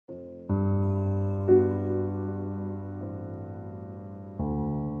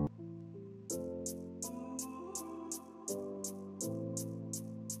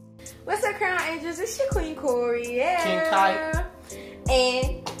What's up, Crown Angels? It's your Queen Corey. Yeah. King Kai.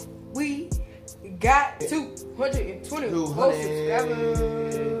 And we got 220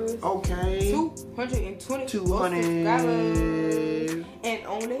 subscribers. Okay. 220 subscribers. And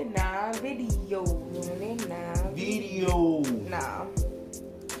only 9 videos. Nah.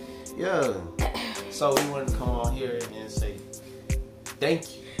 Yeah. So we wanted to come on here and say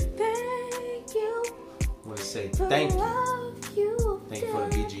thank you. Thank you. I want to say thank you. Thank you for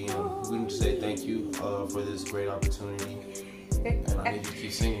the BGM. We need to say thank you for this great opportunity. And I need you to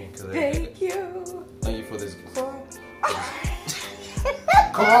keep singing. Thank you. Thank you for this. Come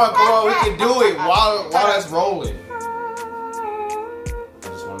on. We can do it while that's rolling. I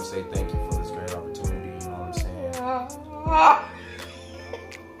just want to say thank you for this great opportunity. You know what I'm saying?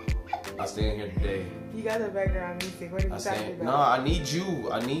 I stand here today. You got the background music. What are you talking about? No, I need you.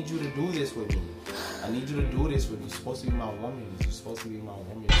 I need you to do this with me. I need you to do this with me. You're supposed to be my woman. You're supposed to be my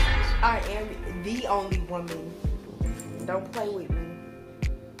woman. I am the only woman. Don't play with me.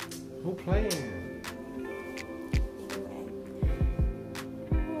 Who playing?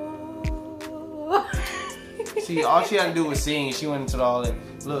 See, all she had to do was sing. She went into all that.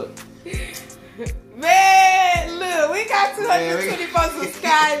 Look. Man, look, we got 224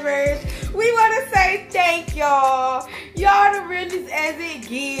 subscribers. We want to say thank y'all. Y'all the realest as it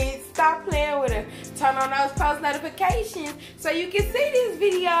gets. Stop playing with it. Turn on those post notifications so you can see this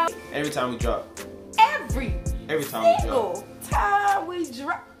video. Every time we drop. Every time we drop.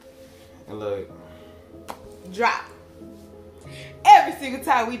 And look. Drop. Every single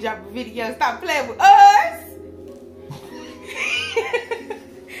time we drop a video. Stop playing with us.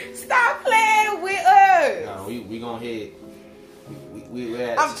 Stop playing with us. No, we gonna hit. We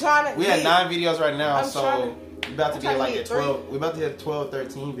had 9 videos right now, so we about to be like at 12. We about to hit 12,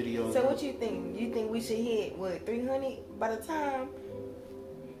 13 videos. So what you think? You think we should hit what 300 by the time?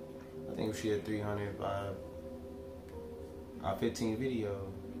 I think we should hit 300 by our 15 video.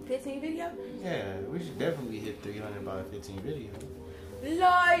 15 video? Yeah, we should definitely hit 300 by 15 video.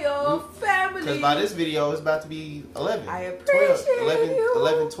 Loyal family. Because by this video, it's about to be 11. I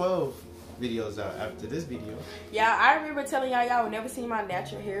appreciate 12 videos out after this video. Yeah, I remember telling y'all would never see my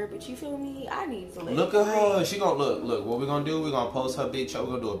natural hair, but you feel me? I need to look at her. She gonna look. What we're gonna do? We're gonna post her big chop.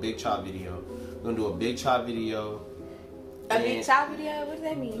 We're gonna do a big chop video. We're gonna do a big chop video. A big chop video? What does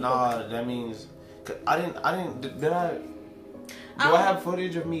that mean? Nah, that means did I have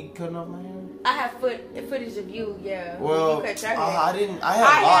footage of me cutting off my hair? I have footage of you, yeah. Well, you cut your hair. I didn't. I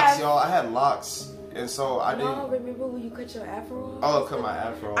had locks, y'all. I had locks, and so I didn't. No, remember when you cut your afro? Oh, cut my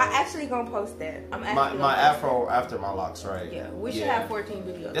afro. I actually gonna post that. My afro after my locks, right? Yeah, we should have 14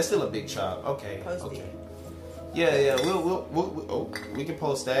 videos. That's still a big chop. Okay. Post okay. it. Yeah. We can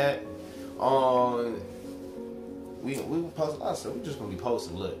post that. We will post a lot of stuff. We're just gonna be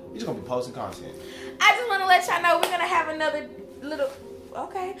posting. Look, we're just gonna be posting content. I just want to let y'all know we're gonna have another little.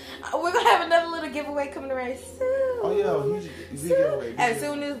 Okay, we're gonna have another little giveaway coming around soon. Oh yeah, huge giveaway. As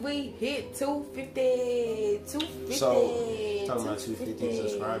soon as we hit 250. So talking about 250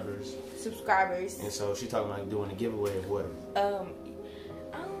 subscribers. And so she talking about doing a giveaway of what? I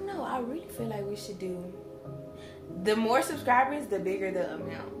don't know. I really feel like we should do. The more subscribers, the bigger the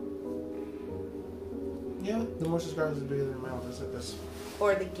amount. Yeah, the more subscribers, the bigger the amount. That's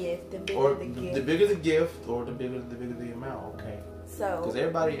or the gift. The bigger the gift. The bigger the gift, or the bigger the amount. Okay. So. Because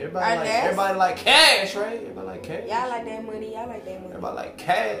everybody like cash, right? Everybody like cash. Y'all like that money. Everybody like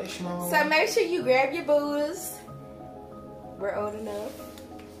cash, man. So make sure you grab your booze. We're old enough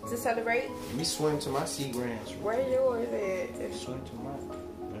to celebrate. Let me swim to my Seagram's. Where's yours at? Swim to my.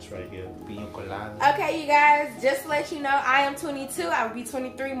 That's right here. Pina colada. Okay, you guys. Just to let you know, I am 22. I will be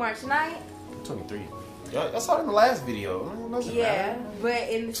 23 March 9th. 23. I saw it in the last video. Yeah, but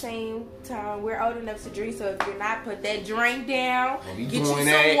in the same time, we're old enough to drink. So if you're not, put that drink down. Get you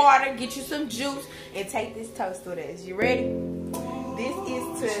some water, get you some juice, and take this toast with us. You ready? This is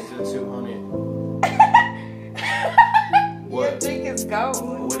to 200. What? Your drink is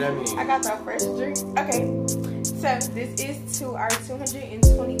gone. What that mean? I got that fresh drink. Okay. So this is to our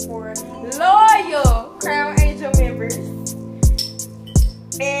 224 loyal Crown Angel members.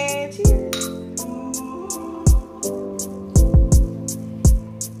 And cheers.